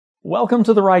Welcome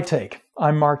to The Right Take.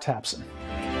 I'm Mark Tapson.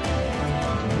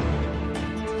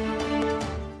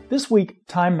 This week,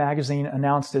 Time magazine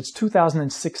announced its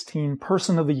 2016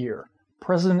 Person of the Year,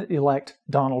 President-elect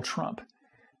Donald Trump.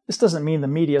 This doesn't mean the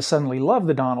media suddenly love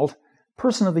the Donald.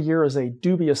 Person of the Year is a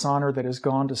dubious honor that has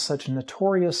gone to such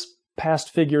notorious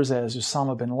past figures as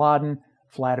Osama bin Laden,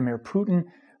 Vladimir Putin,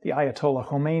 the Ayatollah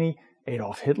Khomeini,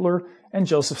 Adolf Hitler, and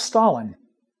Joseph Stalin,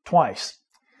 twice.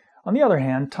 On the other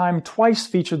hand, Time twice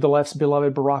featured the left's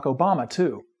beloved Barack Obama,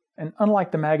 too. And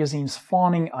unlike the magazine's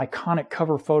fawning, iconic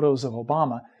cover photos of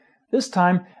Obama, this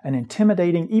time an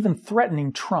intimidating, even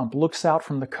threatening Trump looks out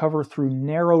from the cover through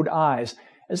narrowed eyes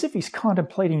as if he's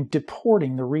contemplating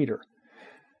deporting the reader.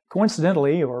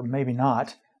 Coincidentally, or maybe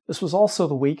not, this was also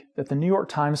the week that the New York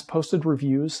Times posted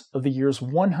reviews of the year's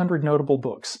 100 notable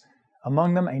books,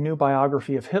 among them a new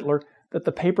biography of Hitler that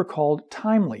the paper called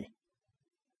timely.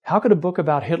 How could a book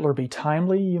about Hitler be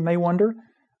timely, you may wonder?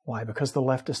 Why, because the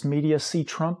leftist media see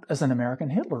Trump as an American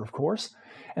Hitler, of course,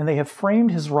 and they have framed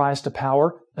his rise to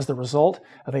power as the result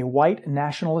of a white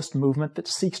nationalist movement that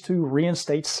seeks to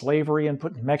reinstate slavery and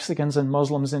put Mexicans and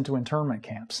Muslims into internment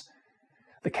camps.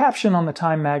 The caption on the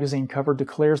Time magazine cover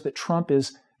declares that Trump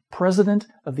is President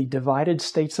of the Divided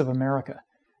States of America,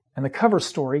 and the cover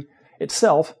story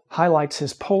itself highlights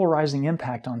his polarizing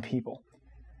impact on people.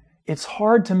 It's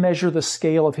hard to measure the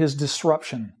scale of his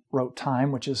disruption, wrote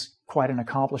Time, which is quite an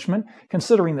accomplishment,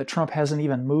 considering that Trump hasn't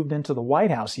even moved into the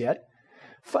White House yet.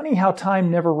 Funny how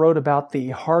Time never wrote about the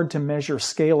hard-to-measure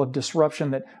scale of disruption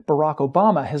that Barack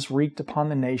Obama has wreaked upon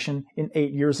the nation in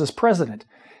 8 years as president,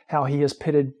 how he has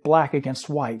pitted black against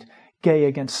white, gay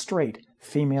against straight,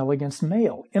 female against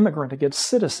male, immigrant against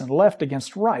citizen, left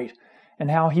against right, and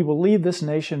how he will leave this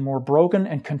nation more broken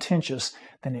and contentious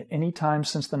than at any time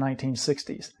since the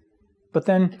 1960s. But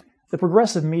then, the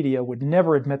progressive media would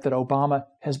never admit that Obama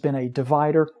has been a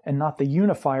divider and not the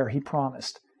unifier he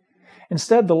promised.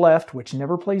 Instead, the left, which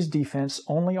never plays defense,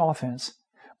 only offense,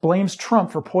 blames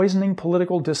Trump for poisoning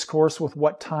political discourse with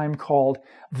what Time called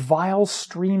vile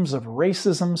streams of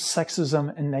racism,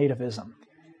 sexism, and nativism.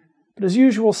 But as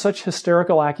usual, such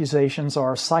hysterical accusations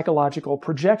are psychological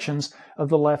projections of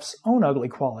the left's own ugly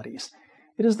qualities.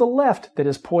 It is the left that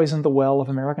has poisoned the well of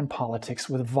American politics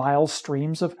with vile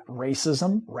streams of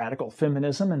racism, radical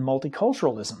feminism, and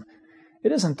multiculturalism.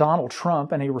 It isn't Donald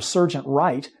Trump and a resurgent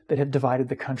right that have divided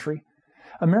the country.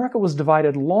 America was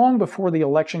divided long before the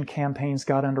election campaigns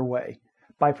got underway,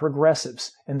 by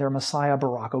progressives and their messiah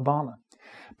Barack Obama.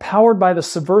 Powered by the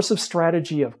subversive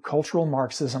strategy of cultural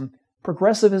Marxism,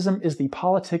 progressivism is the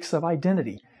politics of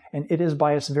identity, and it is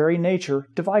by its very nature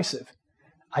divisive.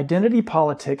 Identity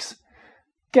politics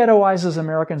ghettoizes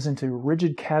Americans into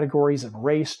rigid categories of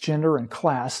race, gender, and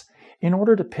class in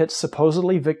order to pit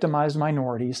supposedly victimized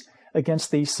minorities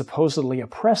against the supposedly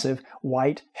oppressive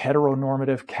white,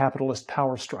 heteronormative capitalist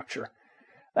power structure.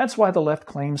 That's why the left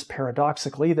claims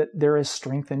paradoxically that there is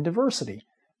strength in diversity.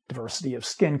 Diversity of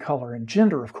skin color and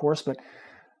gender, of course, but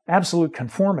absolute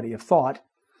conformity of thought.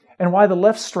 And why the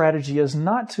left's strategy is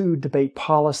not to debate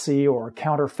policy or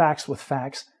counter facts with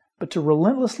facts, but to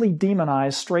relentlessly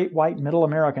demonize straight white middle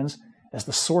Americans as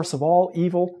the source of all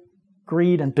evil,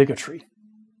 greed, and bigotry.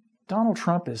 Donald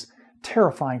Trump is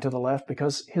terrifying to the left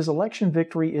because his election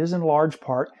victory is in large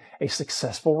part a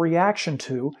successful reaction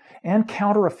to and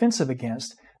counteroffensive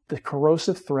against the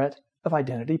corrosive threat of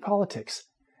identity politics.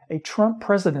 A Trump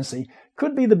presidency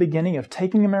could be the beginning of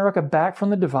taking America back from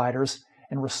the dividers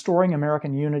and restoring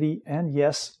American unity and,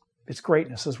 yes, its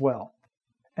greatness as well.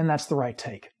 And that's The Right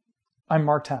Take. I'm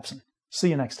Mark Tapson. See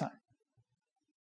you next time.